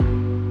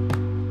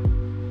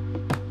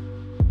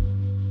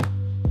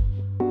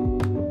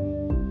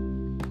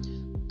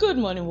Good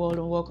morning, world,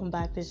 and welcome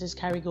back. This is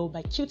Carry Go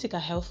by Cutica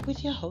Health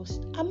with your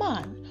host,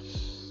 Aman.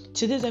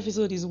 Today's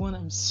episode is one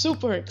I'm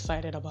super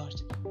excited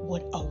about.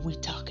 What are we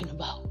talking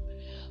about?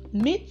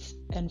 Myths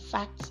and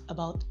facts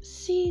about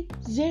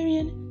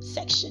cesarean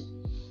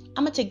section.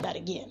 I'm gonna take that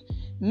again.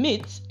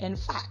 Myths and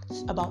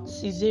facts about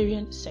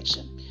cesarean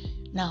section.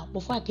 Now,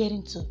 before I get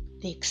into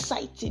the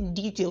exciting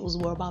details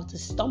we're about to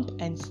stamp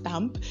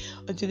on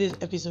today's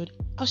episode,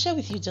 I'll share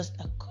with you just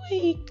a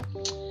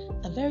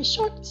very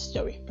short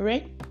story,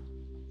 alright?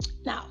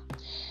 Now,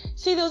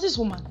 see, there was this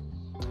woman.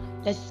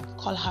 Let's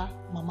call her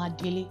Mama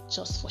Dele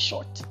just for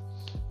short.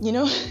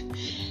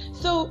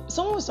 So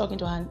someone was talking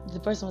to her and the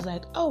person was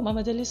like, "Oh,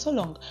 Mama Dele, so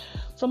long.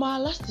 From our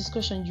last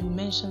discussion, you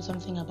mentioned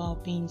something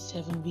about being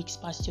 7 weeks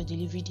past your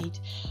delivery date.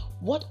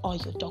 What are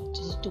your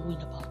doctors doing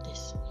about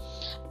this?"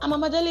 And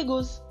Mama Dele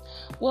goes,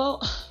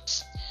 well,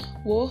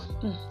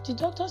 the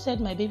doctor said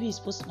my baby is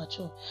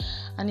postmature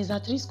and is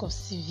at risk of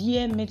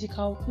several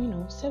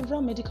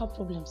medical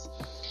problems.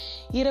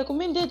 He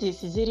recommended a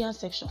cesarean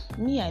section.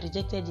 Me, I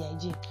rejected the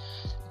idea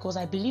because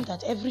I believe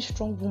that every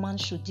strong woman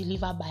should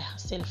deliver by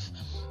herself,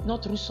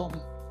 not through some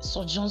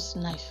surgeon's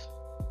knife.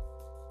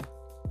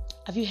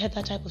 Have you heard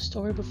that type of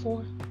story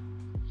before?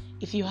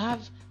 If you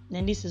have,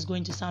 then this is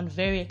going to sound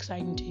very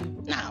exciting to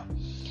you. Now,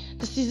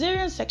 the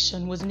cesarean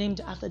section was named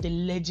after the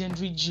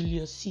legendary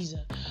Julius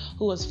Caesar,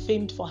 who was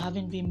famed for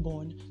having been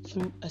born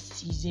through a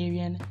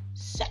cesarean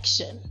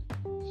section.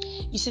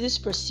 You see, this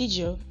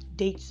procedure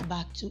dates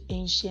back to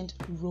ancient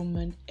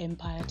Roman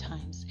Empire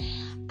times,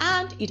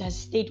 and it has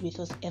stayed with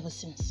us ever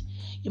since.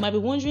 You might be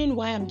wondering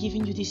why I'm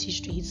giving you this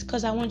history. It's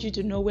because I want you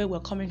to know where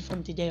we're coming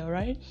from today,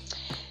 alright?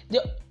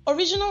 The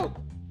original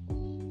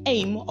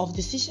aim of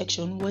the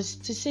C-section was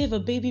to save a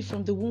baby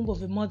from the womb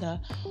of a mother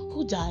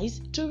who dies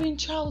during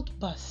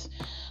childbirth.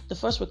 The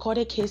first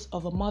recorded case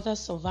of a mother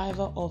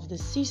survivor of the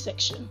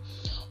C-section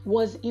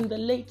was in the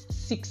late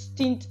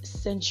 16th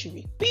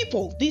century.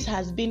 People, this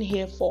has been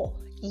here for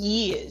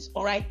years,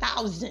 alright,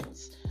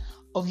 thousands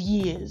of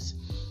years.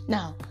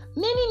 Now,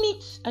 many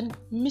myths and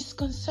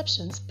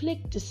misconceptions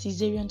plague the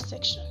cesarean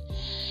section.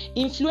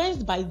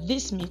 Influenced by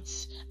these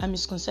myths and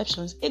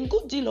misconceptions, a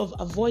good deal of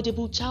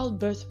avoidable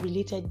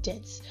childbirth-related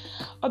deaths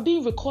are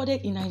being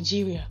recorded in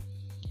Nigeria,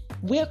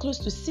 where close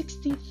to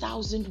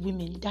 60,000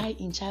 women die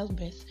in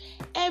childbirth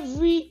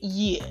every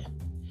year.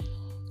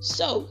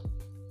 So,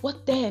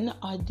 what then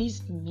are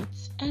these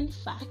myths and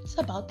facts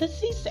about the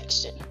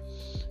C-section?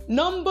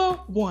 Number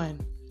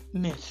 1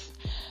 myth.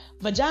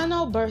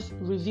 Vaginal birth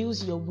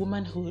reveals your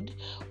womanhood,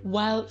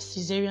 while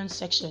cesarean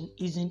section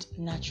isn't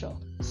natural.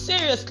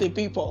 Seriously,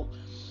 people.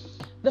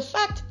 The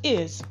fact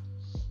is,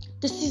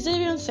 the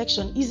cesarean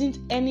section isn't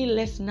any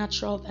less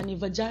natural than a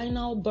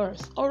vaginal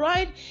birth,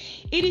 alright?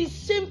 It is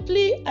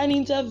simply an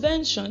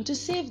intervention to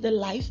save the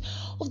life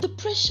of the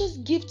precious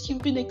gift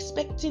you've been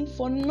expecting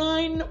for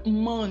 9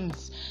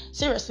 months.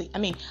 Seriously,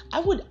 I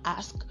would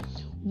ask,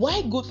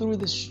 why go through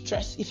the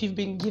stress if you've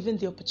been given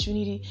the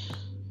opportunity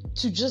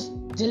to just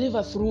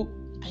deliver through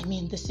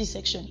the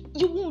C-section?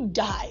 You won't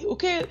die,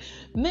 okay?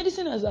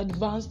 Medicine has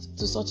advanced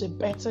to such a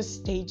better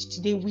stage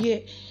today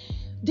where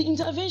the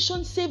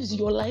intervention saves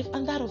your life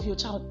and that of your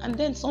child, and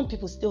then some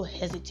people still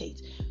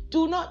hesitate.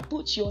 Do not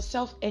put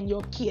yourself and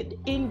your kid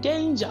in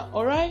danger,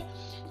 alright?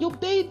 Your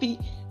baby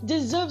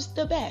deserves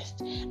the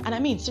best.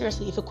 And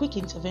seriously, if a quick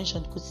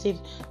intervention could save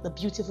the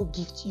beautiful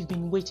gift you've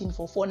been waiting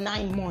for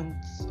 9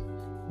 months,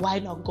 why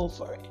not go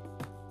for it?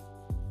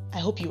 I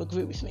hope you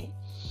agree with me.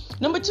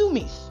 Number 2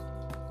 myth.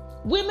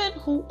 Women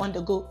who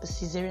undergo a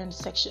cesarean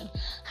section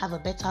have a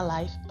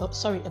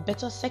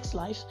better sex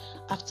life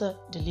after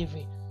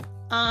delivery.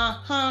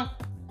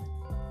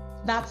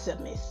 That's a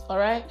myth,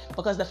 alright?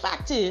 Because the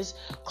fact is,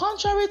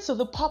 contrary to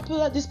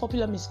this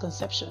popular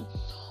misconception,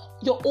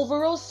 your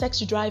overall sex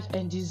drive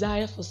and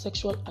desire for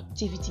sexual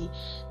activity,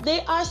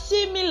 they are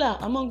similar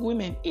among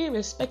women,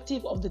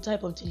 irrespective of the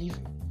type of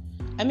delivery.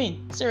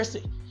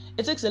 Seriously,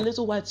 it takes a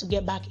little while to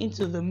get back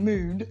into the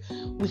mood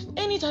with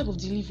any type of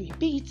delivery,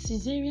 be it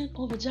cesarean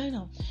or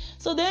vaginal.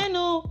 So there ain't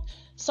no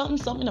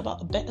something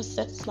about a better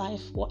sex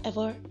life,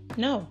 whatever.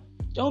 No,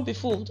 don't be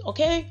fooled,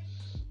 okay?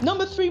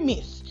 Number 3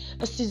 myth.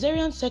 A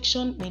cesarean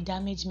section may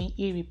damage me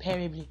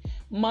irreparably.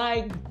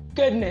 My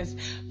goodness,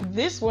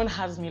 this one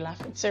has me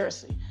laughing.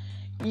 Seriously.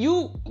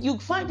 You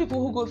find people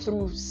who go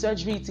through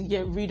surgery to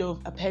get rid of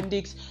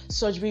appendix,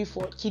 surgery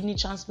for kidney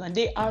transplant.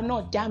 They are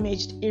not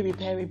damaged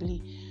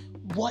irreparably.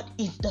 What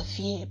is the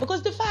fear?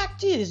 Because the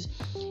fact is,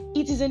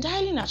 it is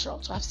entirely natural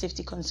to have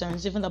safety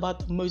concerns, even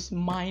about the most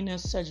minor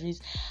surgeries.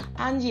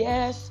 And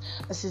yes,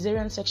 a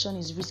cesarean section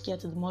is riskier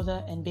to the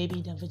mother and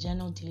baby than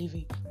vaginal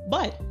delivery.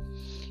 But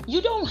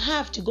you don't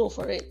have to go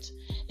for it,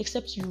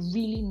 except you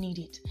really need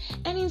it.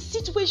 And in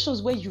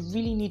situations where you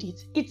really need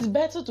it, it's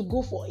better to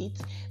go for it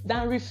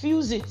than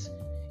refuse it.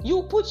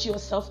 You put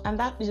yourself and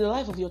that is the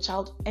life of your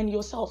child and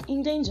yourself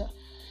in danger.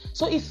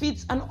 So if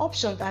it's an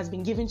option that has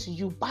been given to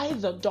you by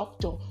the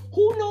doctor,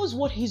 who knows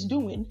what he's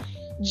doing,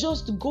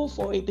 just go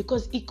for it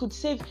because it could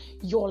save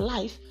your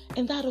life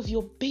and that of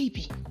your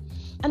baby.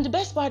 And the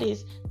best part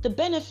is the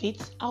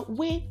benefits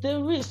outweigh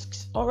the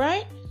risks, all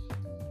right?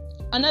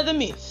 Another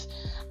myth.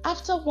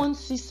 After one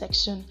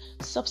C-section,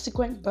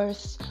 subsequent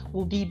births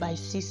will be by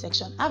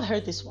C-section. I've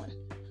heard this one.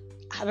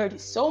 I've heard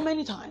it so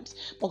many times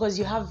because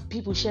you have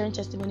people sharing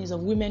testimonies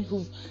of women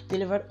who've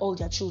delivered all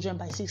their children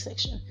by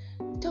C-section.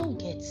 Don't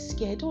get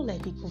scared. Don't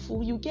let people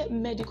fool you. Get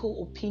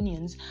medical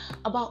opinions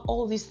about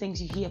all these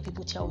things you hear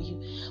people tell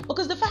you.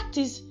 Because the fact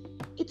is,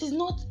 it is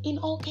not in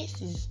all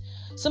cases.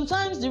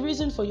 Sometimes the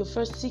reason for your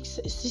first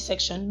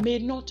C-section may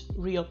not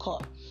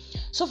reoccur.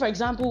 So, for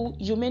example,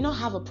 you may not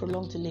have a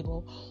prolonged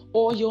labor,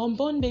 or your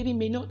unborn baby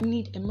may not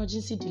need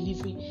emergency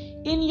delivery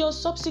in your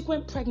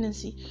subsequent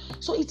pregnancy.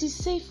 So, it is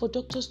safe for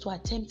doctors to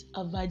attempt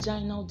a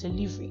vaginal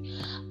delivery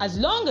as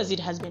long as it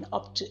has been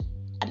up to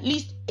at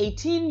least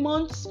 18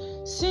 months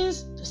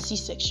since the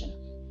C-section.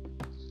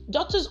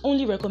 Doctors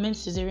only recommend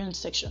cesarean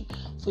section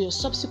for your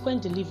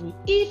subsequent delivery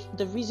if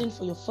the reason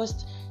for your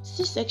first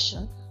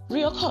C-section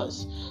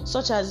reoccurs,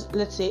 such as,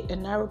 let's say, a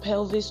narrow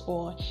pelvis,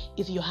 or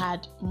if you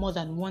had more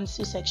than one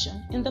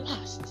C-section in the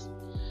past.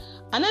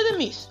 Another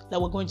myth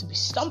that we're going to be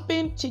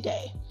stomping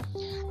today.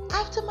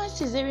 After my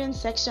cesarean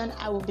section,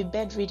 I will be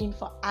bedridden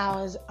for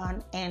hours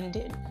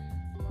unending.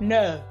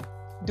 No,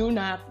 do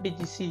not be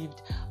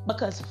deceived,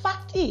 because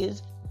fact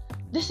is,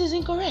 this is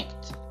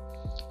incorrect.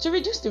 To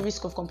reduce the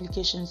risk of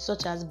complications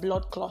such as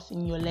blood clot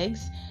in your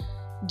legs,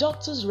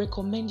 doctors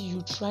recommend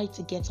you try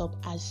to get up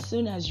as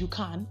soon as you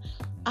can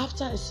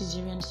after a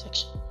cesarean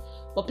section.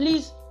 But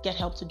please get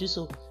help to do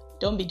so.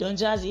 Don't be Don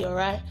Jazzy,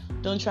 alright?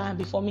 Don't try and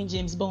be forming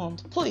James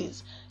Bond.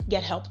 Please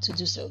get help to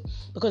do so,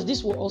 because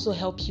this will also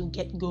help you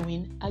get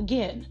going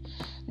again.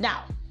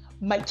 Now,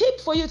 my tip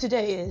for you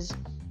today is,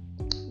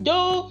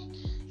 though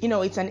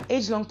it's an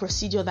age-long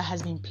procedure that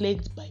has been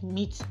plagued by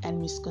myths and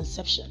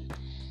misconception,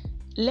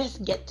 let's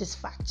get this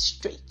fact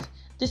straight.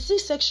 The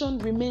C-section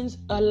remains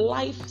a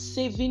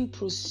life-saving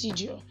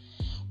procedure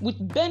with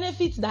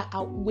benefits that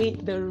outweigh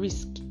the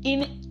risk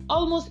in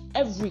almost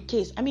every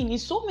case. I mean, in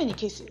so many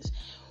cases.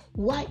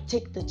 Why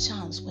take the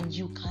chance when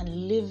you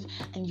can live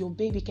and your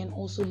baby can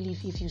also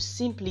live if you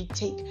simply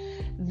take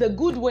the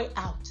good way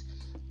out?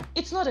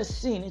 It's not a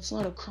sin, it's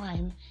not a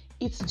crime.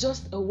 It's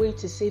just a way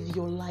to save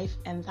your life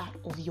and that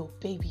of your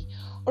baby.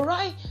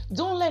 Alright?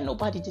 Don't let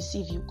nobody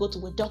deceive you. Go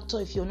to a doctor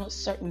if you're not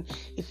certain.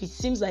 If it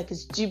seems like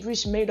it's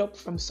gibberish made up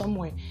from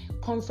somewhere,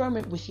 confirm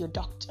it with your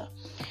doctor.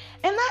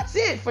 And that's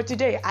it for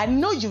today. I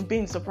know you've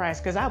been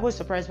surprised, because I was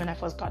surprised when I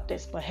first got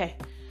this, but hey,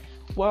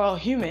 we're all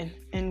human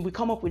and we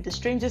come up with the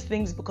strangest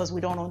things because we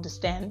don't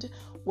understand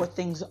what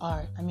things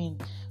are. I mean,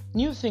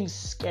 new things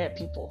scare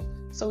people,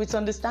 so it's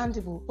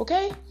understandable,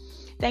 okay?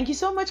 Thank you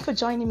so much for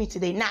joining me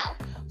today. Now,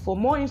 for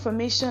more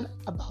information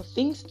about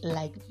things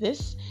like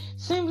this,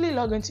 simply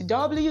log on to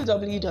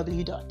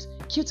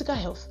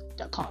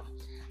www.cuticahealth.com.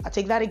 I'll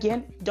take that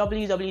again,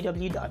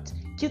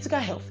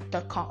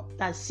 www.cuticahealth.com.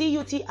 That's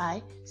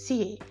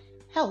CUTICA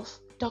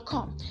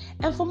health.com.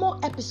 And for more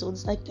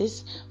episodes like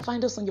this,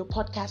 find us on your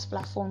podcast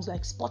platforms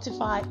like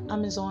Spotify,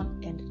 Amazon,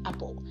 and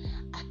Apple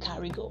at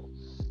Carigo.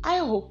 I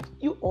hope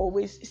you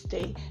always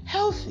stay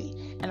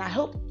healthy, and I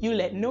hope you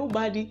let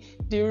nobody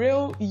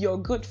derail your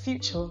good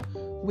future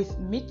with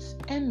myths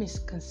and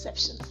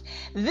misconceptions.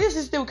 This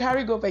is still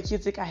Carigo by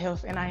Cutica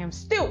Health, and I am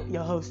still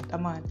your host,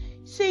 Aman.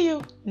 See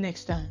you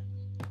next time.